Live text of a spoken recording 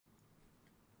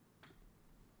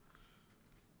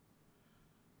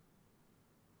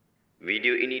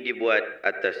Video ini dibuat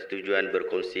atas tujuan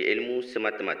berkongsi ilmu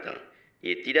semata-mata.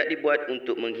 Ia tidak dibuat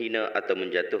untuk menghina atau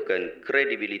menjatuhkan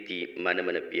kredibiliti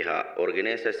mana-mana pihak,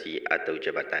 organisasi atau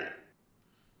jabatan.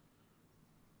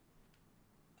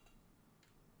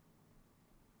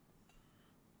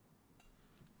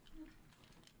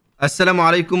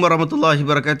 Assalamualaikum warahmatullahi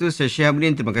wabarakatuh. Saya Syekh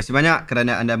Hamdin. Terima kasih banyak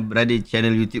kerana anda berada di channel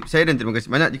YouTube saya dan terima kasih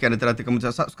banyak jika anda telah tekan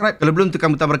butang subscribe. Kalau belum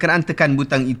tekan butang berkenaan, tekan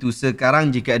butang itu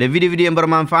sekarang. Jika ada video-video yang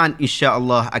bermanfaat,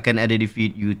 insya-Allah akan ada di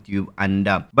feed YouTube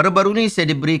anda. Baru-baru ni saya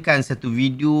diberikan satu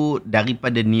video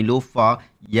daripada Neelofa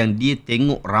yang dia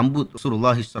tengok rambut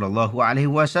Rasulullah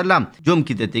SAW. Jom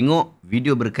kita tengok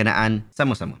video berkenaan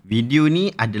sama-sama. Video ni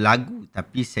ada lagu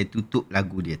tapi saya tutup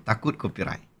lagu dia, takut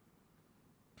copyright.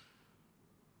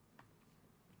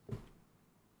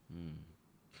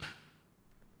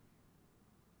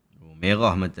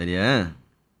 Merah mata dia.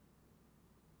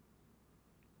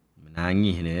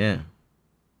 Menangis dia.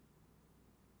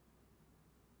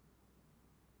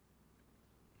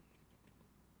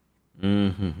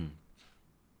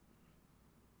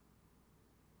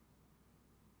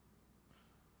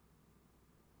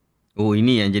 Oh,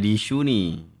 ini yang jadi isu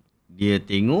ni. Dia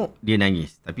tengok, dia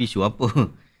nangis. Tapi isu apa?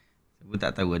 Saya pun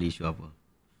tak tahu ada isu apa.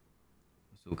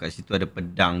 So, kat situ ada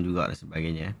pedang juga dan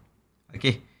sebagainya.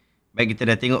 Okey. Baik, kita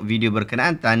dah tengok video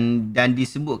berkenaan dan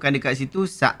disebutkan dekat situ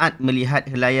saat melihat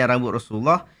helaian rambut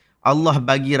Rasulullah, Allah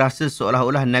bagi rasa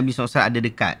seolah-olah Nabi SAW ada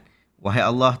dekat. Wahai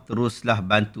Allah, teruslah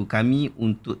bantu kami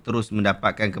untuk terus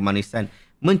mendapatkan kemanisan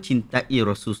mencintai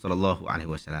Rasulullah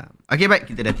SAW. Okey, baik,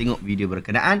 kita dah tengok video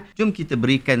berkenaan. Jom kita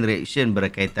berikan reaction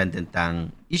berkaitan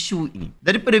tentang isu ini.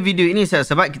 Daripada video ini,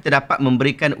 sahabat-sahabat, kita dapat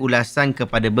memberikan ulasan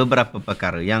kepada beberapa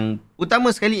perkara. Yang utama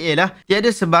sekali ialah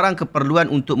tiada sebarang keperluan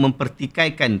untuk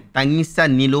mempertikaikan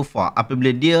tangisan Neelofa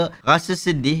apabila dia rasa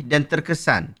sedih dan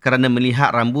terkesan kerana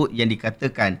melihat rambut yang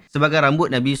dikatakan sebagai rambut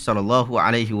Nabi SAW.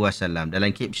 Dalam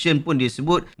caption pun dia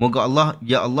sebut, moga Allah,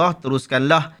 ya Allah,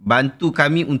 teruskanlah bantu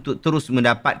kami untuk terus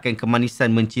mendapatkan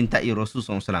kemanisan mencintai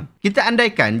Rasulullah SAW. Kita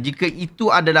andaikan jika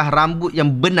itu adalah rambut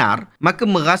yang benar, maka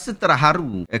merasa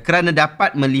terharu kerana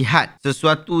dapat melihat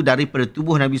sesuatu daripada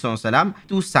tubuh Nabi SAW,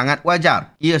 itu sangat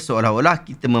wajar. Ia seolah-olah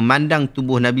kita memandang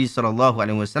tubuh Nabi SAW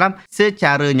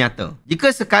secara nyata.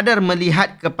 Jika sekadar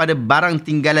melihat kepada barang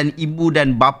tinggalan ibu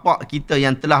dan bapa kita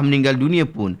yang telah meninggal dunia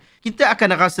pun, kita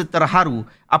akan rasa terharu,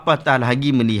 apatah lagi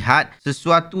melihat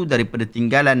sesuatu daripada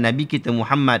tinggalan Nabi kita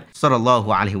Muhammad SAW.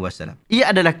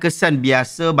 Ia adalah kesan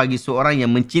biasa bagi seorang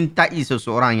yang mencintai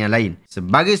seseorang yang lain.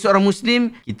 Sebagai seorang Muslim,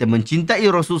 kita mencintai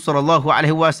Rasulullah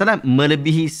SAW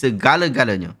melebihi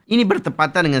segala-galanya. Ini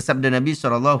bertepatan dengan sabda Nabi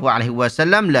SAW,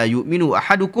 la yu'minu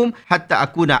ahadukum hatta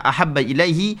akuna ahabba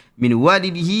ilaihi min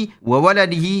walidihi wa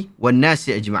waladihi wan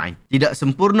nasi ajma'in. Tidak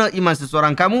sempurna iman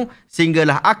seseorang kamu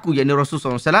sehinggalah aku, yakni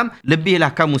Rasulullah SAW,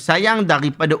 lebihlah kamu sayang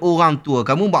daripada orang tua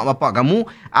kamu, mak bapak kamu,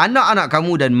 anak-anak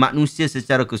kamu dan manusia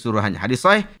secara keseluruhannya. Hadis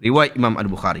sahih riwayat Imam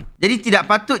Al-Bukhari. Jadi tidak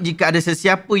patut jika ada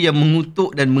sesiapa yang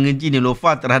mengutuk dan mengeji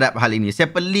Neelofa terhadap hal ini. Saya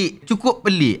pelik, cukup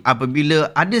pelik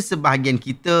apabila ada sebahagian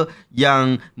kita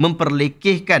yang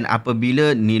memperlekehkan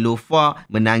apabila Neelofa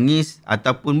menangis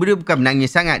ataupun dia bukan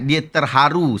menangis sangat, dia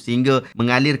terharu sehingga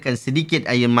mengalirkan sedikit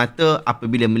air mata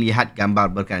apabila melihat gambar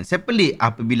berkenaan. Saya pelik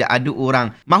apabila ada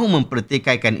orang mahu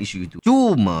mempertikaikan isu itu.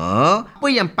 Cuma apa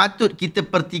yang patut kita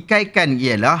pertikaikan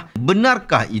ialah,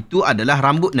 benarkah itu adalah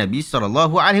rambut Nabi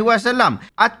SAW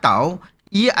atau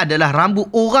ia adalah rambut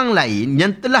orang lain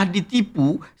yang telah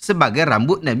ditipu sebagai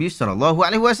rambut Nabi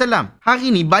SAW.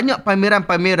 Hari ini banyak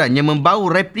pameran-pameran yang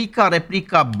membawa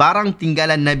replika-replika barang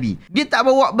tinggalan Nabi. Dia tak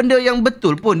bawa benda yang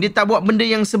betul pun, dia tak bawa benda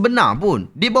yang sebenar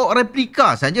pun. Dia bawa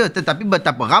replika saja, tetapi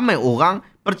betapa ramai orang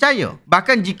percaya.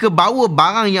 Bahkan jika bawa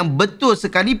barang yang betul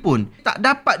sekalipun, tak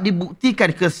dapat dibuktikan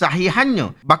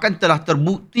kesahihannya. Bahkan telah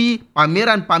terbukti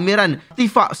pameran-pameran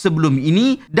artifak sebelum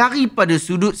ini daripada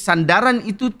sudut sandaran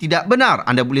itu tidak benar.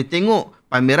 Anda boleh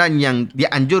tengok pameran yang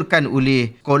dianjurkan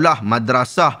oleh sekolah,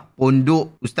 madrasah,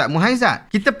 pondok Ustaz Muhaizat.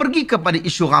 Kita pergi kepada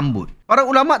isu rambut. Para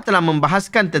ulama telah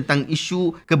membahaskan tentang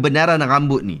isu kebenaran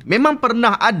rambut ni. Memang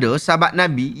pernah ada sahabat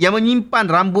Nabi yang menyimpan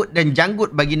rambut dan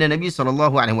janggut baginda Nabi SAW.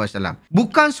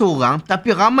 Bukan seorang,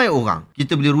 tapi ramai orang.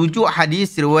 Kita boleh rujuk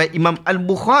hadis riwayat Imam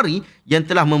Al-Bukhari yang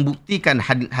telah membuktikan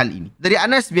hal ini. Dari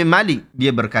Anas bin Malik,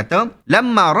 dia berkata,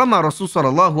 "Lamma rama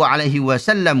Rasulullah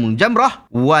SAW jamrah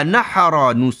wa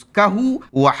nahara nuskahu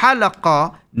wa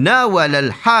halaqa nawal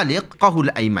al-haliq qahul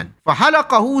ayman.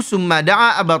 Fahalaqahu summa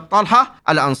da'a Abu Talha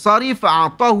al-Ansari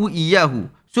fa'atahu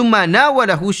iyyahu. Summa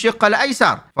nawalahu shiqqa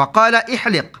al-aysar. Faqala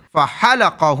ihliq.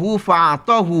 Fahalaqahu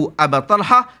fa'atahu Abu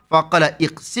Talha faqala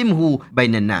iqsimhu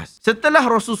bainan nas. Setelah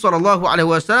Rasulullah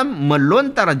SAW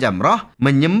melontar jamrah,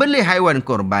 menyembelih haiwan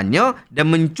korbannya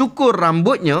dan mencukur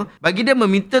rambutnya, baginda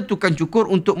meminta tukang cukur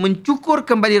untuk mencukur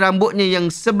kembali rambutnya yang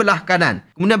sebelah kanan.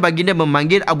 Kemudian baginda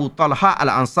memanggil Abu Talha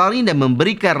Al-Ansari dan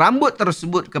memberikan rambut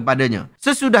tersebut kepadanya.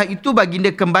 Sesudah itu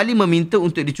baginda kembali meminta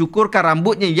untuk dicukurkan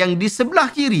rambutnya yang di sebelah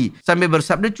kiri sambil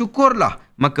bersabda, cukurlah.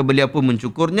 Maka beliau pun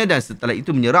mencukurnya dan setelah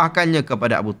itu menyerahkannya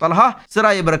kepada Abu Talha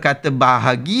seraya berkata,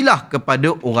 bahagilah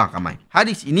kepada orang ramai.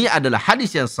 Hadis ini adalah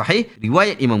hadis yang sahih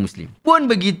riwayat Imam Muslim. Pun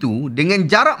begitu, dengan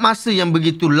jarak masa yang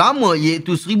begitu lama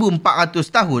iaitu 1400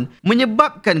 tahun,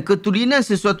 menyebabkan keturunan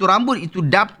sesuatu rambut itu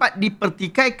dapat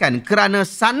dipertikaikan kerana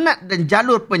sanad dan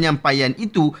jalur penyampaian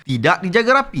itu tidak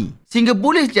dijaga rapi. Sehingga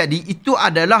boleh jadi itu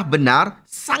adalah benar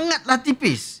sangatlah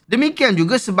tipis. Demikian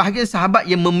juga sebahagian sahabat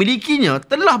yang memilikinya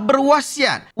telah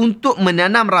berwasiat untuk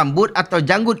menanam rambut atau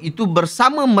janggut itu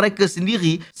bersama mereka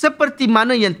sendiri seperti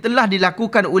mana yang telah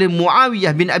dilakukan oleh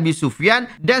Muawiyah bin Abi Sufyan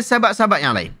dan sahabat-sahabat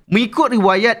yang lain. Mengikut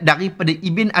riwayat daripada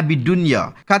Ibn Abi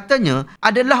Dunya, katanya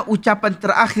adalah ucapan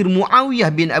terakhir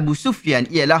Muawiyah bin Abu Sufyan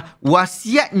ialah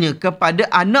wasiatnya kepada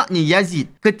anaknya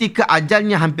Yazid ketika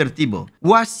ajalnya hampir tiba.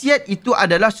 Wasiat itu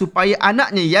adalah supaya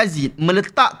anaknya Yazid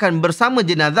meletakkan bersama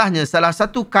jenazahnya salah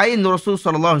satu kain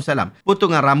Rasulullah SAW,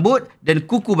 potongan rambut dan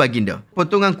kuku baginda.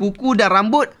 Potongan kuku dan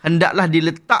rambut hendaklah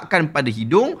diletakkan pada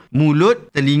hidung, mulut,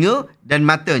 telinga dan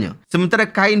matanya. Sementara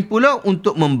kain pula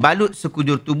untuk membalut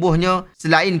sekujur tubuhnya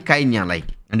selain kain yang lain.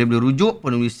 Anda boleh rujuk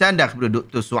penulisan daripada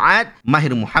Dr. Suad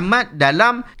Mahir Muhammad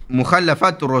dalam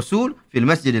Mukhallafatul Rasul fil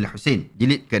Masjid Al-Husain,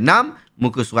 jilid ke-6,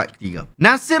 muka surat ketiga.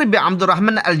 Nasir bin Abdul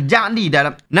Rahman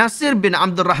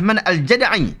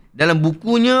Al-Ja'di dalam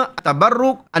bukunya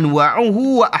Tabarruk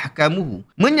Anwa'uhu wa Ahkamuhu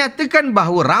menyatakan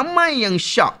bahawa ramai yang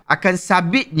syak akan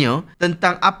sabitnya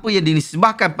tentang apa yang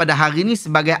dinisbahkan pada hari ini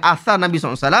sebagai athar Nabi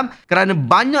SAW kerana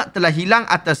banyak telah hilang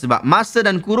atas sebab masa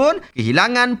dan kurun,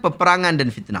 kehilangan, peperangan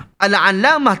dan fitnah.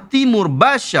 Al-Alamah Timur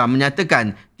Basha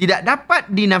menyatakan tidak dapat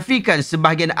dinafikan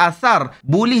sebahagian athar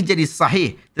boleh jadi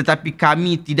sahih, tetapi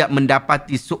kami tidak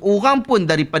mendapati seorang pun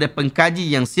daripada pengkaji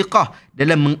yang siqah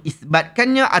dalam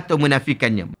mengisbatkannya atau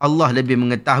menafikannya. Allah lebih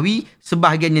mengetahui,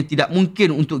 sebahagiannya tidak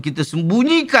mungkin untuk kita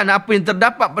sembunyikan apa yang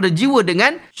terdapat pada jiwa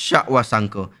dengan syak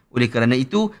wasangka. Oleh kerana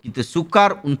itu, kita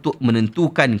sukar untuk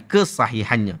menentukan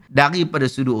kesahihannya. Daripada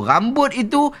sudut rambut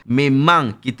itu,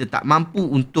 memang kita tak mampu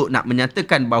untuk nak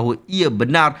menyatakan bahawa ia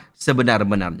benar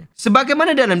sebenar-benarnya.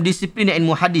 Sebagaimana dalam disiplin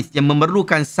ilmu hadis yang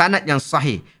memerlukan sanad yang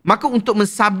sahih, maka untuk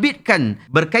mensabitkan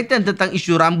berkaitan tentang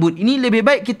isu rambut ini, lebih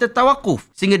baik kita tawakuf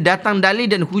sehingga datang dalil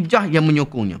dan hujah yang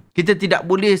menyokongnya. Kita tidak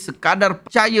boleh sekadar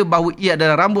percaya bahawa ia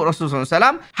adalah rambut Rasulullah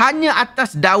SAW hanya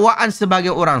atas dakwaan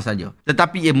sebagai orang saja.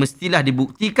 Tetapi ia mestilah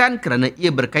dibuktikan kerana ia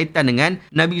berkaitan dengan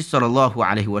Nabi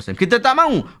SAW. Kita tak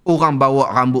mahu orang bawa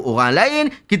rambut orang lain.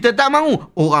 Kita tak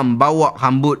mahu orang bawa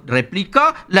rambut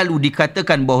replika lalu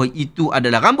dikatakan bahawa itu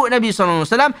adalah rambut Nabi SAW.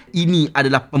 Ini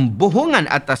adalah pembohongan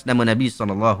atas nama Nabi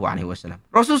SAW.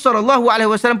 Rasulullah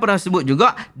SAW pernah sebut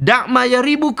juga, "Da'ma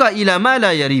yaribuka ila ma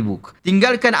la yaribuk."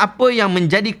 Tinggalkan apa yang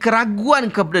menjadi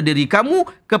keraguan kepada diri kamu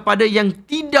kepada yang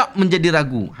tidak menjadi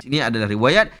ragu. Ini adalah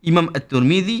riwayat Imam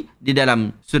At-Tirmidzi di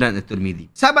dalam Sunan At-Tirmidzi.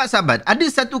 Sahabat-sahabat, ada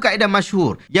satu kaedah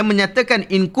masyhur yang menyatakan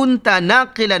in kunta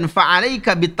naqilan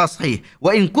fa'alaika bitashih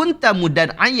wa in kunta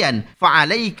mudaniyan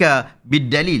fa'alaika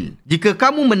bidalil. Jika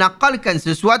kamu menakalkan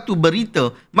sesuatu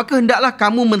berita, maka hendaklah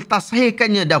kamu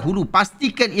mentashihkannya dahulu.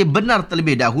 Pastikan ia benar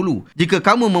terlebih dahulu. Jika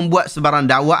kamu membuat sebarang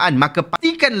dakwaan, maka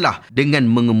pastikanlah dengan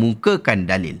mengemukakan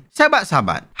dalil.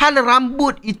 Sahabat-sahabat, hal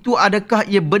rambut itu adakah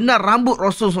ia benar rambut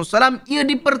Rasulullah SAW? Ia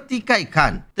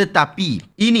dipertikaikan.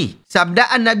 Tetapi ini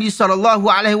sabdaan Nabi SAW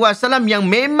yang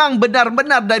memang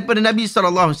benar-benar daripada Nabi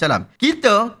SAW.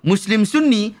 Kita, Muslim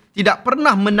Sunni, tidak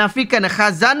pernah menafikan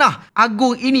khazanah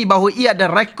agung ini bahawa ia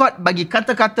ada rekod bagi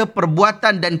kata-kata,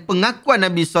 perbuatan dan pengakuan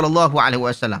Nabi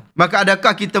SAW. Maka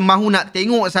adakah kita mahu nak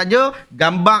tengok saja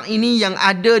gambar ini yang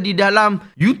ada di dalam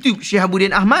YouTube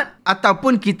Syihabuddin Ahmad,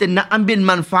 ataupun kita nak ambil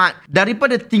manfaat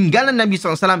daripada tinggalan Nabi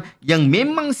SAW yang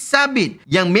memang sabit,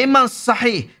 yang memang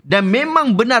sahih dan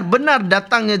memang benar-benar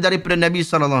datangnya daripada Nabi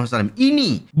SAW.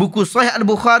 Ini buku Sahih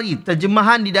Al-Bukhari,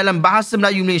 terjemahan di dalam bahasa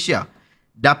Melayu Malaysia.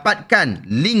 Dapatkan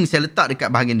link, saya letak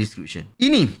dekat bahagian description.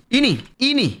 Ini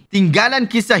tinggalan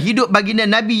kisah hidup baginda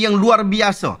Nabi yang luar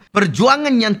biasa.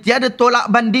 Perjuangan yang tiada tolak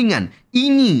bandingan.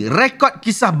 Ini rekod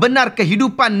kisah benar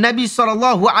kehidupan Nabi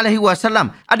SAW.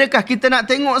 Adakah kita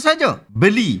nak tengok saja?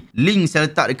 Beli. Link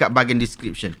saya letak dekat bahagian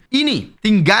description. Ini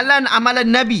tinggalan amalan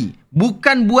Nabi.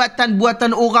 Bukan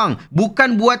buatan-buatan orang.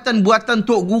 Bukan buatan-buatan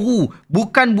tok guru.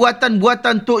 Bukan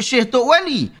buatan-buatan tok syekh, tok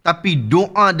wali. Tapi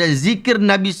doa dan zikir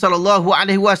Nabi SAW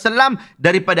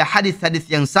daripada hadis-hadis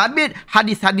yang sabit.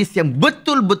 Hadis-hadis yang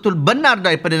betul-betul benar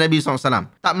daripada Nabi SAW.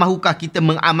 Tak mahukah kita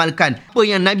mengamalkan apa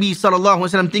yang Nabi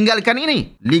SAW tinggalkan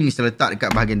ini? Link saya letak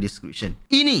dekat bahagian description.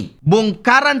 Ini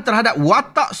bongkaran terhadap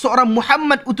watak seorang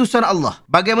Muhammad utusan Allah.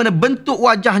 Bagaimana bentuk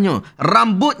wajahnya,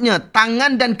 rambutnya,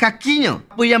 tangan dan kakinya.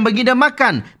 Apa yang baginda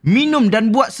makan, minum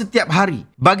dan buat setiap hari.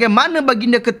 Bagaimana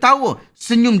baginda ketawa,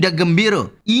 senyum dan gembira.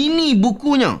 Ini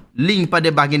bukunya. Link pada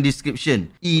bahagian description.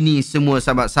 Ini semua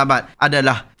sahabat-sahabat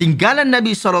adalah tinggalan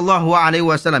Nabi SAW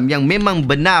yang memang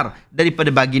benar daripada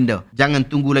baginda. Jangan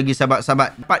tunggu lagi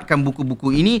sahabat-sahabat. Dapatkan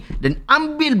buku-buku ini dan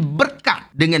ambil berkat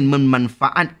dengan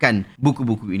memanfaatkan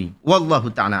buku-buku ini. Wallahu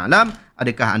ta'ala alam.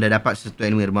 Adakah anda dapat sesuatu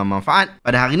yang bermanfaat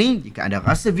pada hari ini? Jika anda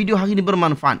rasa video hari ini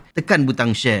bermanfaat, tekan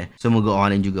butang share. Semoga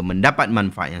orang lain juga mendapat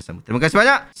manfaat yang sama. Terima kasih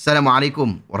banyak.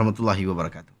 Assalamualaikum warahmatullahi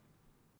wabarakatuh.